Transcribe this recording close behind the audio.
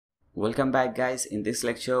Welcome back, guys. In this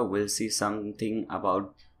lecture we'll see something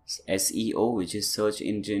about SEO, which is search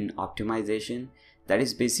engine optimization. That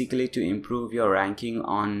is basically to improve your ranking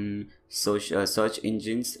on search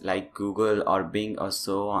engines like Google or Bing or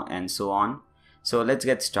so on and so on. So let's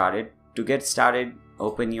get started. To get started,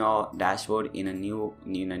 open your dashboard in a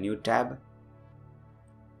new tab.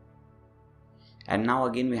 And now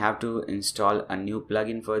again we have to install a new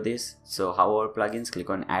plugin for this. So how are plugins? Click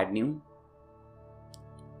on add new.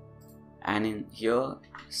 And in here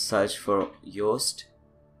search for Yoast.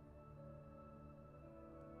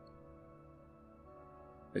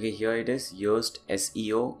 Okay, here it is, Yoast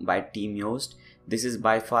SEO by Team Yoast. This is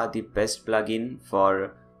by far the best plugin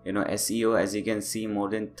for SEO. As you can see, more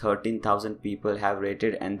than 13,000 people have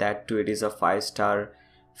rated, and that too it is a 5-star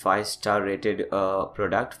rated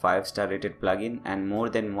product, 5-star rated plugin, and more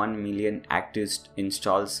than 1 million active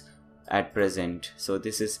installs at present. So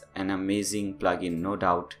this is an amazing plugin, no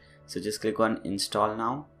doubt. So just click on install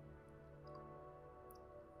now.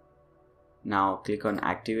 Now click on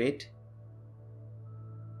activate.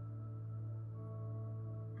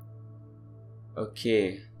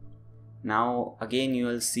 Okay, now again you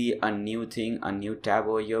will see a new thing, a new tab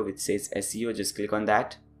over here which says SEO. Just click on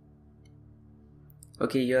that.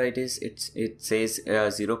 Okay, here it is. It says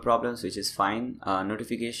 0 problems, which is fine.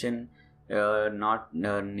 Notification not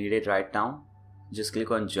needed right now. Just click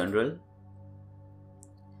on general.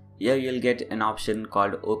 Here you'll get an option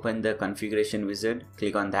called open the configuration wizard.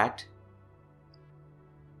 Click on that.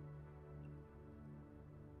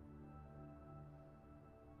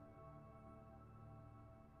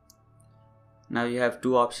 Now you have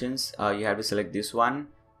two options. You have to select this one,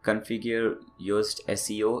 configure Yoast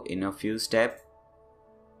SEO in a few steps.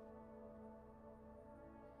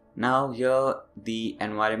 Now here the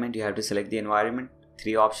environment, you have to select the environment.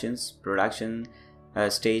 3 options: production,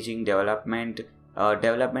 staging, development.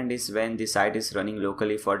 Development is when the site is running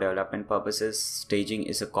locally for development purposes. Staging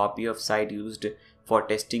is a copy of site used for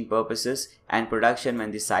testing purposes, and production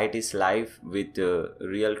when the site is live with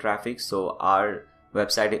real traffic. So our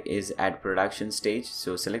website is at production stage.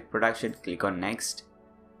 So select production, click on next.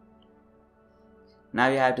 Now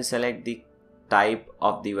you have to select the type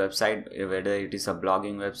of the website, whether it is a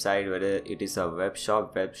blogging website, whether it is a web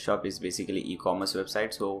shop. Web shop is basically e-commerce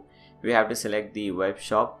website, so we have to select the web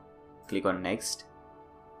shop. Click on next.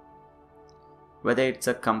 Whether it's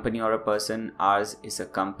a company or a person, ours is a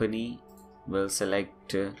company. We'll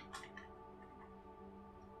select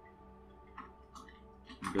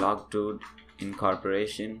Blog2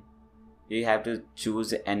 Incorporation. You have to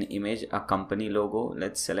choose an image, a company logo.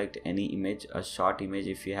 Let's select any image, a short image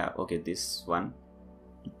if you have. Okay, this one.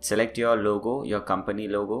 Select your logo, your company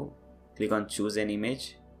logo. Click on choose an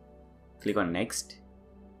image. Click on next.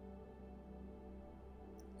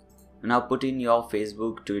 Now put in your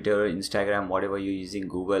Facebook, Twitter, Instagram, whatever you're using,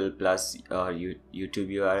 Google plus YouTube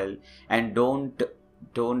URL, and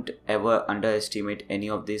don't ever underestimate any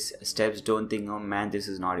of these steps. Don't think, oh man, this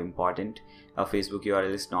is not important, a Facebook URL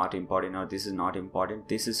is not important, or this is not important.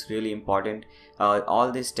 This is really important.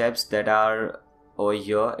 All these steps that are over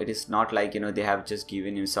here, it is not like they have just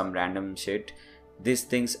given you some random shit. These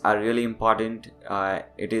things are really important.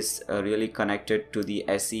 It is really connected to the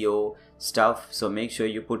SEO stuff, so make sure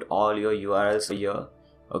you put all your URLs here.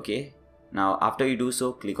 Okay, now after you do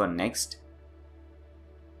so, click on next.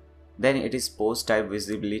 Then it is post type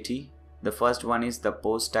visibility. The first one is the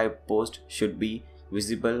post type. Post should be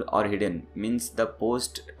visible or hidden. Means the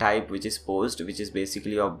post type, which is post, which is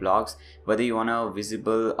basically your blogs, whether you want to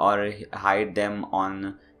visible or hide them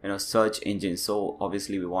on search engines. So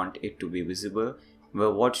obviously we want it to be visible.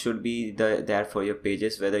 Well, what should be there for your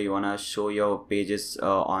pages, whether you want to show your pages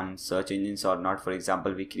on search engines or not. For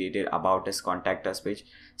example, we created about us, contact us page,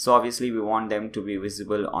 so obviously we want them to be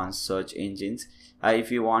visible on search engines. If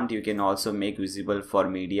you want, you can also make visible for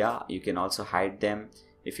media. You can also hide them.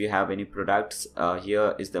 If you have any products,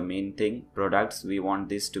 here is the main thing, products, we want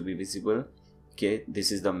this to be visible. Okay,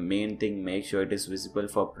 this is the main thing, make sure it is visible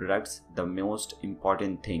for products, the most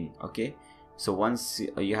important thing. Okay, so once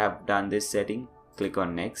you have done this setting, click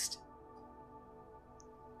on next.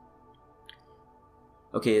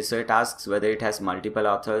 Okay, so it asks whether it has multiple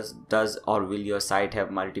authors. Does or will your site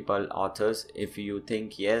have multiple authors? If you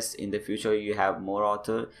think yes, in the future you have more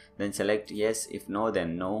author, then select yes. If no,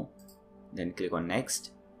 then no. Then click on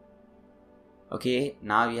next. Okay,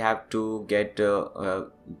 now you have to get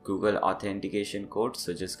Google authentication code,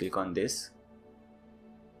 so just click on this.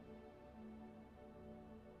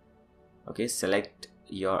 Okay, select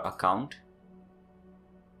your account.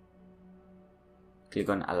 Click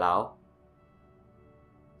on allow.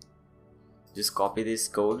 Just copy this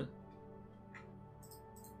code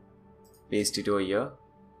paste it over here.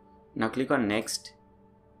 Now click on next,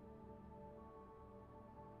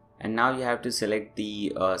 and now you have to select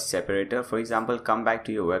the separator. For example, come back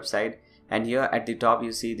to your website, and here at the top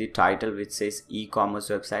you see the title which says e-commerce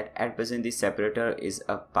website. At present the separator is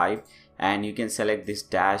a pipe, and you can select this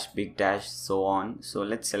dash, big dash, so on. So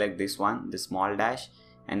let's select this one, the small dash,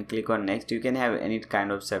 and click on next. You can have any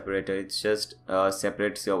kind of separator. It's just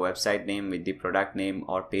separates your website name with the product name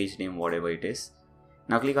or page name, whatever it is.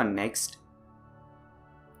 Now click on next.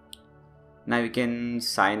 Now you can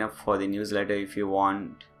sign up for the newsletter if you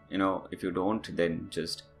want. If you don't, then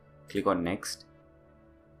just click on next.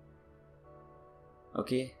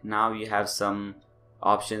 Okay, now you have some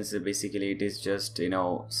options. Basically it is just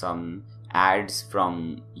some ads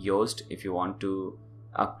from Yoast. If you want to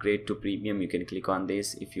upgrade to premium, you can click on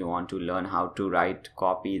this. If you want to learn how to write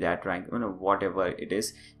copy that rank, whatever it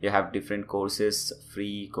is, you have different courses,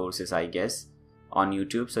 free courses I guess, on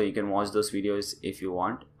YouTube, so you can watch those videos if you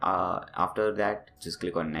want. After that, just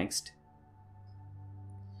click on next.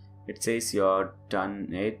 It says you have done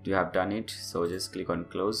it, so just click on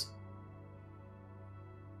close.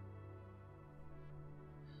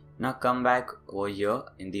 Now come back over here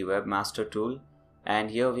in the webmaster tool,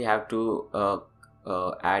 and here we have to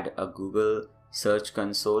add a Google search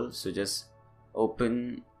console. So just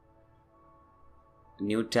open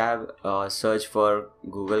new tab, search for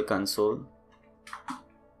Google console.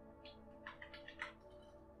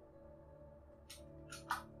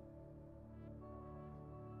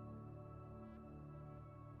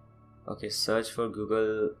 Okay, search for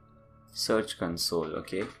Google search console.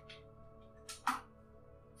 Okay,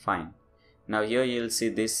 fine. Now here you'll see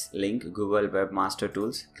this link, Google Webmaster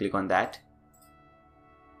Tools. Click on that.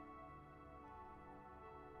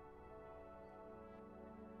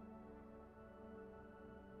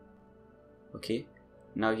 Okay,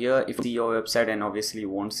 now here if you see your website, and obviously you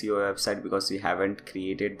won't see your website because you haven't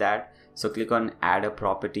created that, so click on add a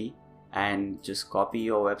property and just copy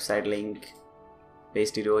your website link,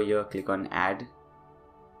 paste it over here, click on add.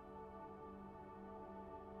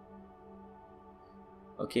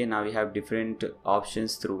 Okay, now we have different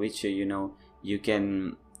options through which you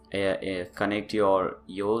can connect your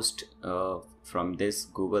Yoast from this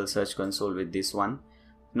Google search console with this one.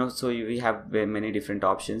 So we have many different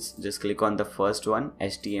options. Just click on the first one,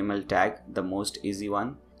 HTML tag, the most easy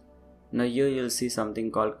one. Now here you'll see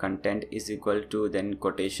something called content is equal to, then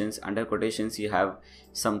quotations. Under quotations you have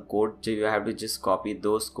some code, so you have to just copy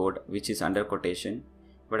those code which is under quotation.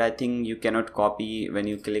 But I think you cannot copy. When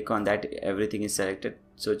you click on that, everything is selected.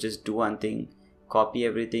 So just do one thing, copy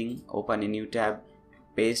everything, open a new tab,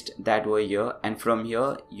 paste that over here, and from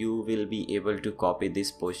here you will be able to copy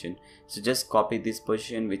this portion. So just copy this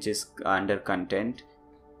portion which is under content,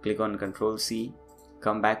 click on Ctrl C,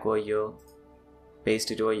 come back over here,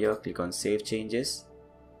 paste it over here, click on save changes.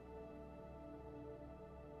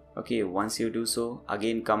 Okay, once you do so,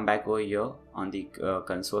 again come back over here on the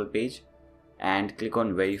console page and click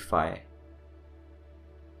on verify.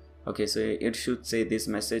 Okay, so it should say this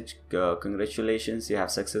message, congratulations, you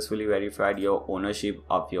have successfully verified your ownership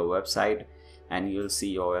of your website, and you'll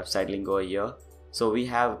see your website link over here. So we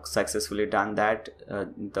have successfully done that.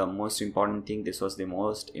 The most important thing, this was the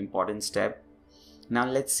most important step. Now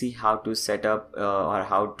let's see how to set up or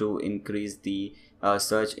how to increase the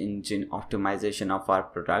search engine optimization of our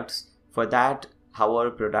products. For that,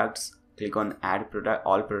 our products, click on add product,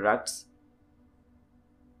 all products.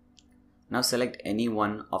 Now select any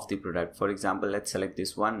one of the product. For example, let's select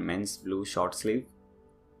this one, men's blue short sleeve.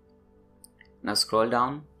 Now scroll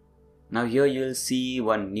down. Now here you'll see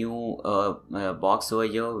one new box over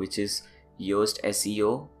here which is Yoast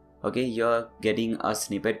SEO. Okay, you're getting a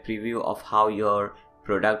snippet preview of how your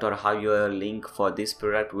product or how your link for this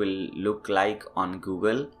product will look like on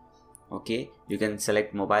Google. Okay, you can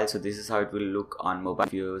select mobile, so this is how it will look on mobile.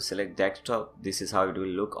 If you select desktop, this is how it will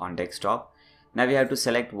look on desktop. Now we have to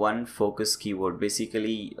select one focus keyword.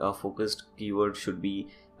 Basically a focused keyword should be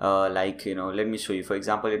let me show you. For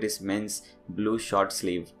example, it is men's blue short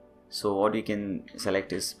sleeve. So what you can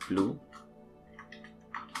select is blue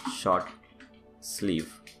short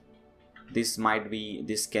sleeve. This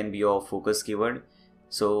can be your focus keyword.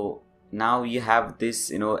 So now you have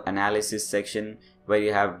this analysis section where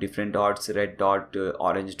you have different dots, red dot,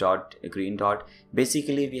 orange dot, green dot.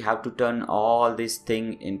 Basically we have to turn all this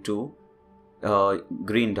thing into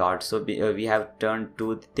green dot. So we have turned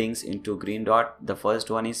two things into green dot. The first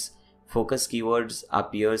one is focus keywords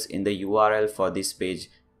appears in the URL for this page.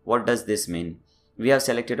 What does this mean? We have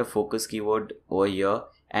selected a focus keyword over here,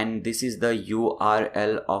 and this is the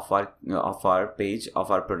URL of our page,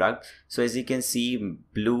 of our product. So as you can see,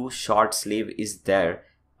 blue short sleeve is there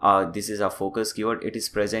this is a focus keyword, it is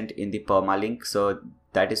present in the permalink, so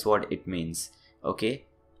that is what it means. Okay,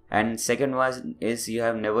 and second one is you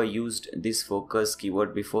have never used this focus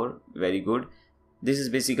keyword before. Very good. This is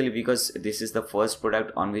basically because this is the first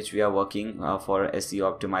product on which we are working for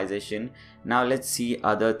SEO optimization. Now let's see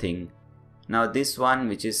other thing. Now this one,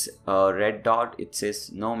 which is a red dot, it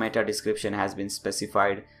says no meta description has been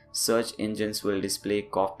specified. Search engines will display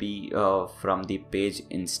copy from the page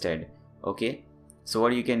instead. Okay, so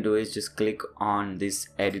what you can do is just click on this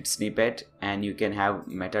edit snippet and you can have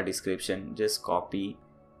meta description. Just copy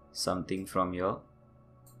something from here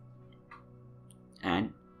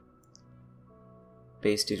and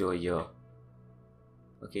paste it over here.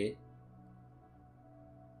 Okay,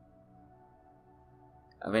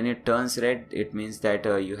 when it turns red, it means that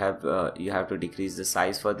you have to decrease the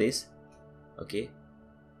size for this. Okay,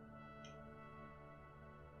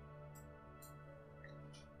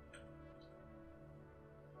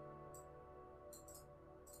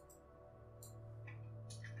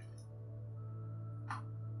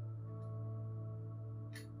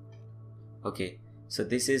 okay, so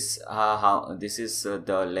this is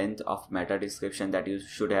the length of meta description that you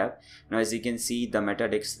should have. Now as you can see, the meta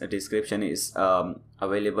description is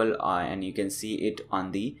available and you can see it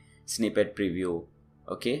on the snippet preview.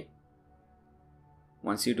 Okay,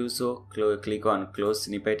 once you do so, click on close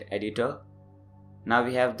snippet editor. Now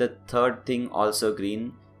we have the third thing also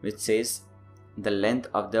green, which says the length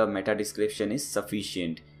of the meta description is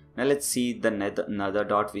sufficient. Now let's see the another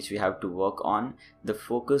dot which we have to work on. The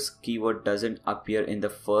focus keyword doesn't appear in the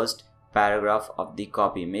first paragraph of the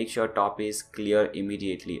copy. Make sure top is clear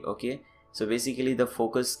immediately. Okay, so basically the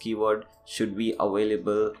focus keyword should be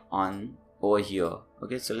available on over here.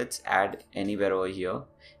 Okay, so let's add anywhere over here,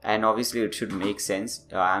 and obviously it should make sense.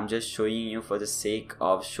 I'm just showing you for the sake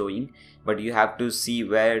of showing, but you have to see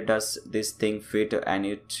where does this thing fit and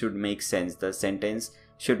it should make sense. The sentence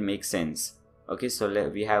should make sense. Okay, so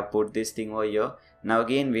we have put this thing over here. Now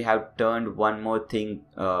again we have turned one more thing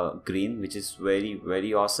green, which is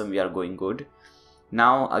very awesome. We are going good.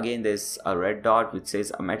 Now again there's a red dot which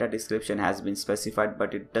says a meta description has been specified,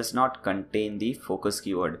 but it does not contain the focus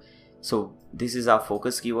keyword. So this is our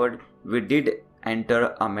focus keyword. We did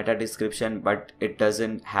enter a meta description, but it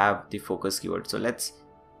doesn't have the focus keyword. So let's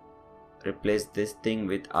replace this thing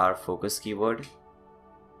with our focus keyword.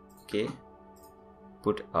 Okay,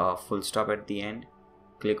 put a full stop at the end,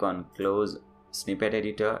 click on close snippet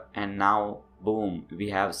editor, and now boom, we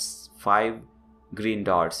have 5 green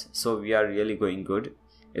dots. So we are really going good.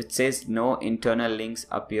 It says no internal links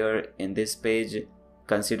appear in this page,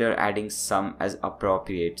 consider adding some as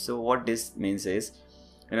appropriate. So what this means is,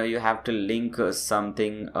 you have to link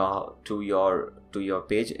something to your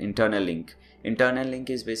page. Internal link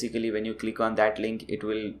is basically when you click on that link, it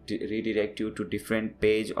will redirect you to different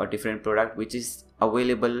page or different product which is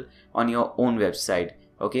available on your own website.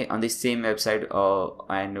 Okay, on the same website.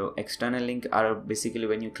 And external link are basically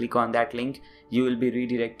when you click on that link, you will be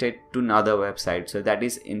redirected to another website. So that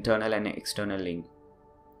is internal and external link.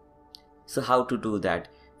 So how to do that?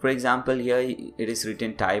 For example, here it is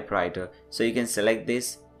written typewriter, so you can select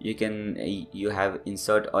this. You have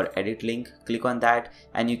insert or edit link, click on that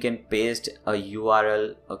and you can paste a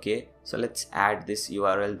URL. Okay, so let's add this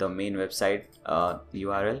URL, the main website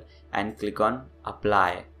URL, and click on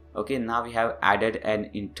apply. Okay, now we have added an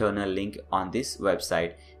internal link on this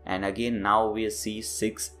website, and again now we see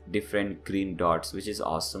 6 different green dots, which is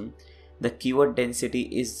awesome. The keyword density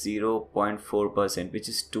is 0.4%, which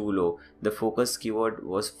is too low. The focus keyword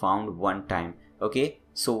was found one time. Okay,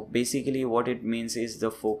 so basically what it means is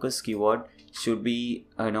the focus keyword should be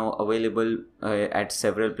available at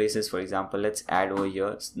several places. For example, let's add over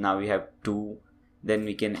here. Now we have 2, then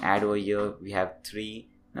we can add over here, we have 3.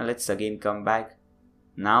 Now let's again come back.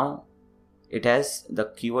 Now it has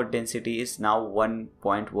the keyword density is now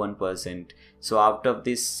 1.1%. so out of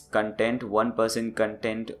this content, 1%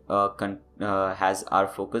 content has our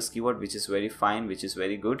focus keyword, which is very fine, which is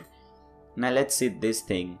very good. Now let's see this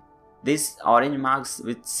thing, this orange marks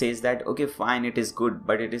which says that okay fine, it is good,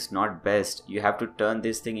 but it is not best. You have to turn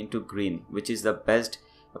this thing into green, which is the best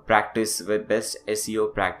practice, with best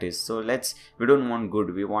SEO practice. So we don't want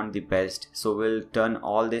good, we want the best. So we'll turn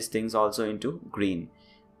all these things also into green.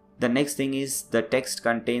 The next thing is the text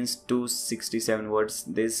contains 267 words.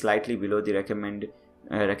 This is slightly below the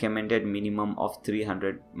recommended minimum of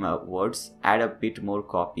 300 words. Add a bit more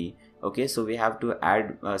copy. Okay, so we have to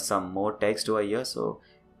add some more text over here. So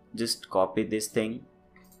just copy this thing,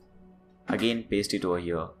 again paste it over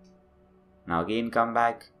here. Now again come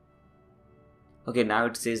back, Okay, now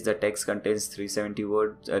it says the text contains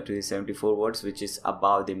 374 words, which is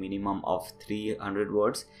above the minimum of 300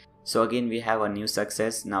 words. So again, we have a new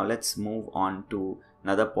success. Now let's move on to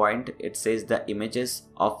another point. It says the images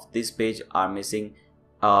of this page are missing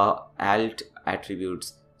alt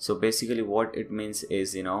attributes. So basically what it means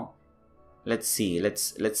is, you know, let's see,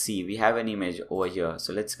 we have an image over here.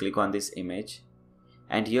 So let's click on this image,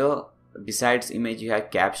 and here besides image you have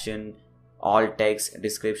caption, alt text,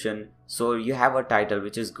 description. So you have a title,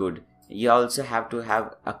 which is good. You also have to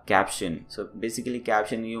have a caption. So basically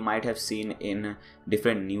caption you might have seen in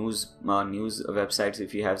different news websites.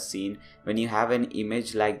 If you have seen, when you have an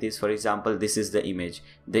image like this, for example, this is the image,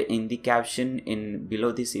 in the caption in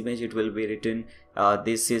below this image it will be written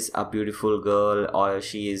this is a beautiful girl, or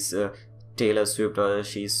she is Taylor Swift, or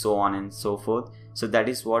she is so on and so forth. So that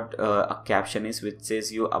is what a caption is, which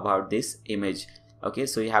says you about this image. Okay,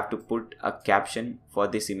 so you have to put a caption for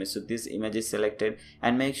this image. So this image is selected,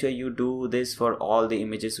 and make sure you do this for all the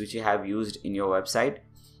images which you have used in your website.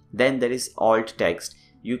 Then there is alt text.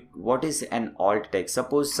 What is an alt text?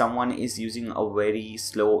 Suppose someone is using a very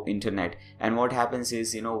slow internet, and what happens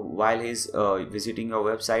is, you know, while he's visiting your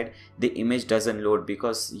website, the image doesn't load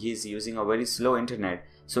because he's using a very slow internet.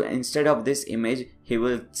 So instead of this image, he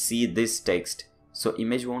will see this text. So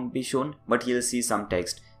image won't be shown, but he'll see some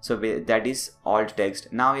text. So that is alt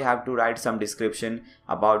text. Now you have to write some description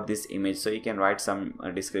about this image. So you can write some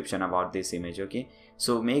description about this image. Okay,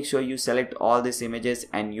 so make sure you select all these images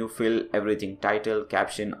and you fill everything: title,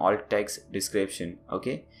 caption, alt text, description.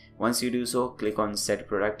 Okay, once you do so, click on set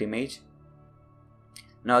product image.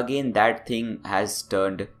 Now again that thing has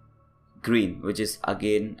turned green, which is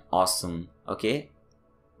again awesome. Okay,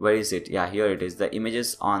 where is it? Yeah, here it is. The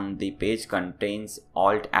images on the page contains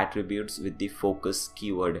alt attributes with the focus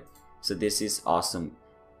keyword. So this is awesome.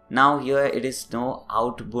 Now here it is no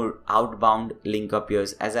outbound link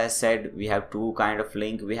appears. As I said, we have two kind of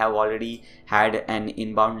link. We have already had an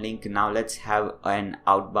inbound link. Now let's have an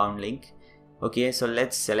outbound link. Okay, so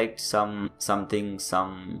let's select some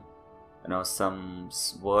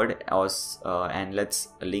word, or and let's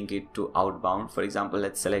link it to outbound. For example,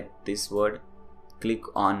 let's select this word, click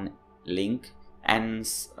on link, and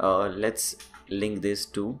let's link this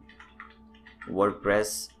to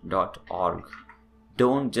wordpress.org.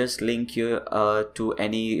 Don't just link here to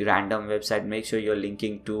any random website. Make sure you're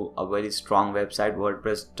linking to a very strong website.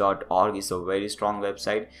 wordpress.org is a very strong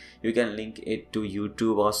website. You can link it to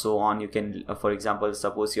YouTube or so on. You can, for example,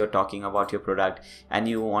 suppose you're talking about your product and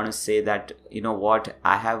you want to say that, you know what,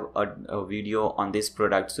 I have a video on this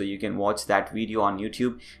product, so you can watch that video on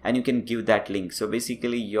YouTube and you can give that link. So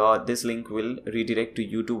basically this link will redirect to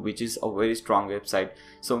YouTube, which is a very strong website.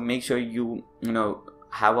 So make sure you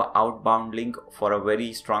have an outbound link for a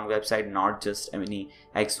very strong website, not just any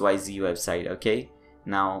XYZ website. Okay,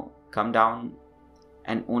 now come down,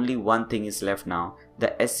 and only one thing is left now.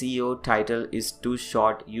 The SEO title is too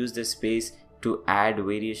short. Use the space to add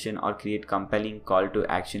variation or create compelling call to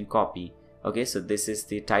action copy. Okay, so this is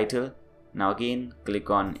the title. Now again click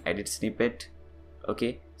on edit snippet.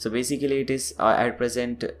 Okay, so basically it is at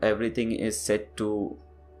present everything is set to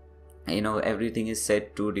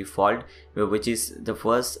default, which is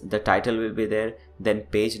the title will be there, then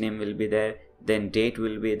page name will be there, then date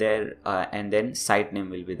will be there, and then site name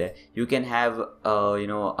will be there. You can have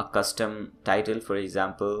a custom title. For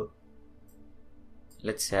example,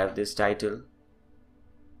 let's have this title,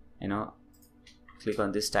 click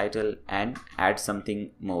on this title and add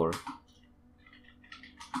something more: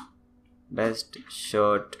 best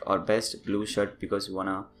shirt or best blue shirt, because you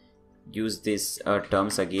wanna use these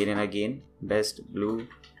terms again and again. Best blue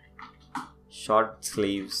short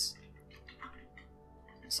sleeves,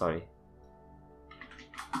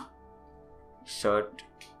 shirt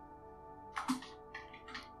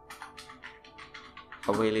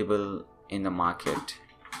available in the market.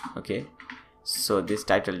 Okay, so this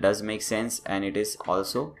title does make sense, and it is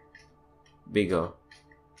also bigger.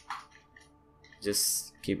 Just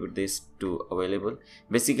keep this to available.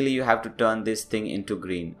 Basically you have to turn this thing into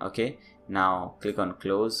green. Okay, now click on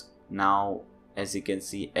close. Now as you can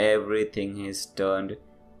see, everything is turned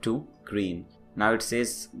to green. Now it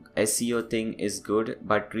says SEO thing is good,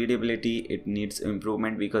 but readability, it needs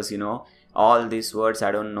improvement, because all these words,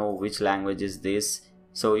 I don't know which language is this.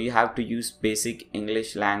 So you have to use basic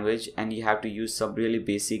English language, and you have to use some really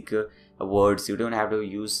basic words. You don't have to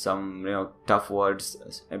use some tough words.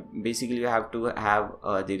 Basically you have to have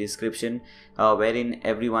the description wherein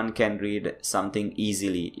everyone can read something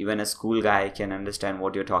easily. Even a school guy can understand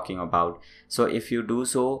what you're talking about. So if you do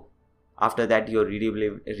so, after that your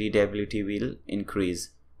readability will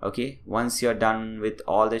increase. Okay, once you're done with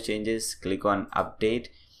all the changes, click on update,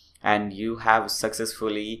 and you have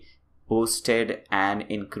successfully boosted and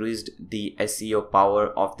increased the SEO power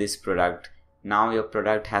of this product. Now your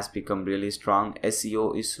product has become really strong.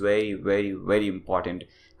 SEO is very important.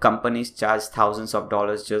 Companies charge thousands of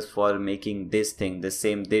dollars just for making this thing.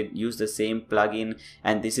 They use the same plugin,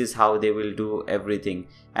 and this is how they will do everything,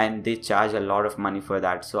 and they charge a lot of money for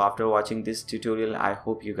that. So after watching this tutorial, I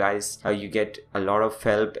hope you guys you get a lot of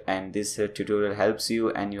help, and this tutorial helps you,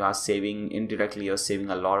 and you are saving indirectly, you're saving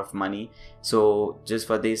a lot of money. So just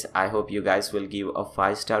for this, I hope you guys will give a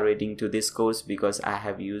 5-star rating to this course, because I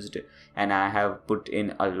have used and I have put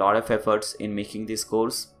in a lot of efforts in making this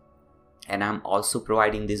course. And I'm also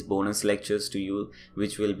providing these bonus lectures to you,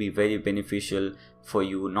 which will be very beneficial for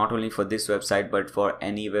you, not only for this website but for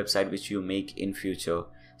any website which you make in future.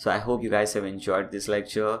 So I hope you guys have enjoyed this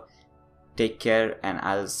lecture. Take care, and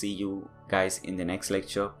I'll see you guys in the next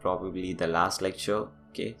lecture, probably the last lecture.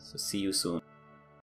 Okay, so see you soon.